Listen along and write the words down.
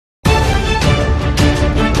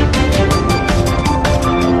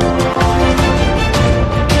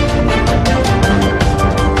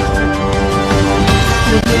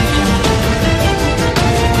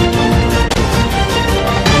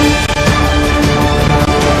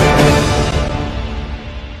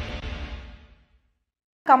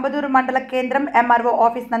కంబదూరు మండల కేంద్రం MRO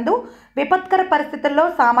office నందు విపత్కర పరిస్థితుల్లో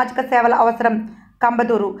సామాజిక సేవల అవసరం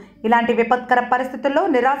కంబదూరు. ఇలాంటి విపత్కర పరిస్థితుల్లో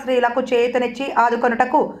నిరాశ్రయులకు చేయూతనిచ్చి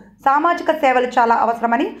ఆదుకొనుటకు సామాజిక సేవలు చాలా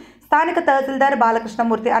అవసరమని స్థానిక తహసీల్దార్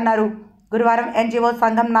బాలకృష్ణమూర్తి అన్నారు. గురువారం ఎన్జీఓ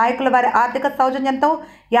సంఘం నాయకుల వారి ఆర్థిక సౌజన్యంతో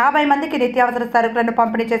 50 మందికి నిత్యావసర సరుకులను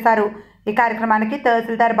పంపిణీ చేశారు. ఈ కార్యక్రమానికి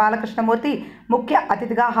తహసీల్దార్ బాలకృష్ణమూర్తి ముఖ్య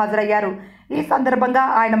అతిథిగా హాజరయ్యారు. ఈ సందర్భంగా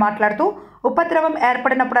ఆయన మాట్లాడుతూ ఉపద్రవం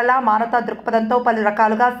ఏర్పడినప్పుడల్లా మానవతా దృక్పథంతో పలు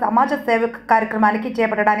రకాలుగా సమాజ సేవ కార్యక్రమానికి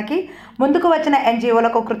చేపట్టడానికి ముందుకు వచ్చిన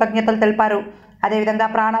ఎన్జీఓలకు కృతజ్ఞతలు తెలిపారు. అదేవిధంగా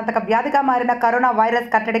ప్రాణాంతక వ్యాధిగా మారిన కరోనా వైరస్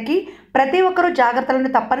కట్టడికి ప్రతి ఒక్కరూ జాగ్రత్తలను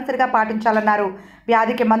తప్పనిసరిగా పాటించాలన్నారు.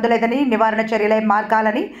 వ్యాధికి మందు లేదని, నివారణ చర్యలే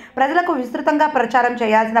మార్గాలని ప్రజలకు విస్తృతంగా ప్రచారం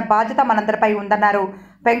చేయాల్సిన బాధ్యత మనందరిపై ఉందన్నారు.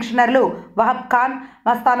 పెన్షనర్లు వహబ్ ఖాన్,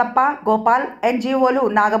 మస్తానప్ప, గోపాల్, ఎన్జీఓలు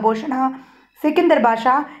నాగభూషణ, సికిందర్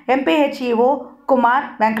బాషా, ఎంపీహెచ్ఈఓ కుమార్,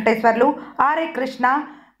 వెంకటేశ్వర్లు, ఆర్ఏ కృష్ణ,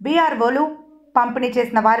 బీఆర్ఓలు పంపిణీ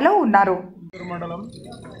చేసిన వారిలో ఉన్నారు. మండలం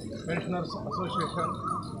పెన్షనర్స్ అసోసియేషన్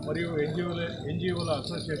మరియు ఎన్జిఓల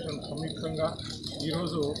అసోసియేషన్ సంయుక్తంగా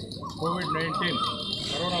ఈరోజు కోవిడ్-19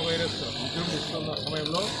 కరోనా వైరస్ విజృంభిస్తున్న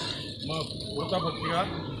సమయంలో మా వృతాభక్తిగా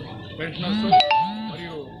పెన్షనర్స్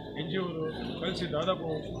మరియు ఎన్జిఓలు కలిసి దాదాపు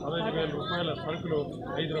 15,000 రూపాయల సరుకులు,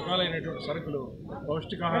 5 రకాలైనటువంటి సరుకులు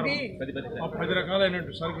పౌష్టికాహారం, 10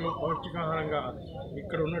 రకాలైనటువంటి సరుకులు పౌష్టికాహారంగా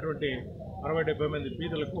ఇక్కడ ఉన్నటువంటి 60-70 మంది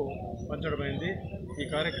పీదలకు పంచడమైంది. ఈ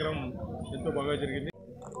కార్యక్రమం ఎంతో బాగా జరిగింది.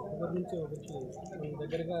 ఒకరి నుంచి ఒకరికి మనం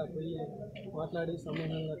దగ్గరగా పోయి మాట్లాడి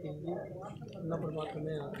సమూహంగా తిరిగి ఉన్నప్పుడు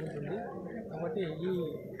మాత్రమే అర్థమవుతుంది. కాబట్టి ఈ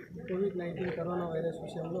కోవిడ్-19 కరోనా వైరస్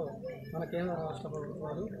విషయంలో మన కేంద్ర రాష్ట్ర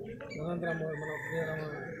ప్రభుత్వాలు నిరంతరం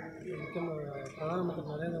మన ప్రధానమంత్రి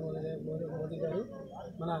నరేంద్ర మోదీ గారు,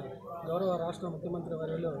 మన గౌరవ రాష్ట్ర ముఖ్యమంత్రి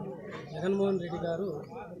వర్యులు జగన్మోహన్ రెడ్డి గారు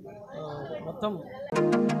మొత్తం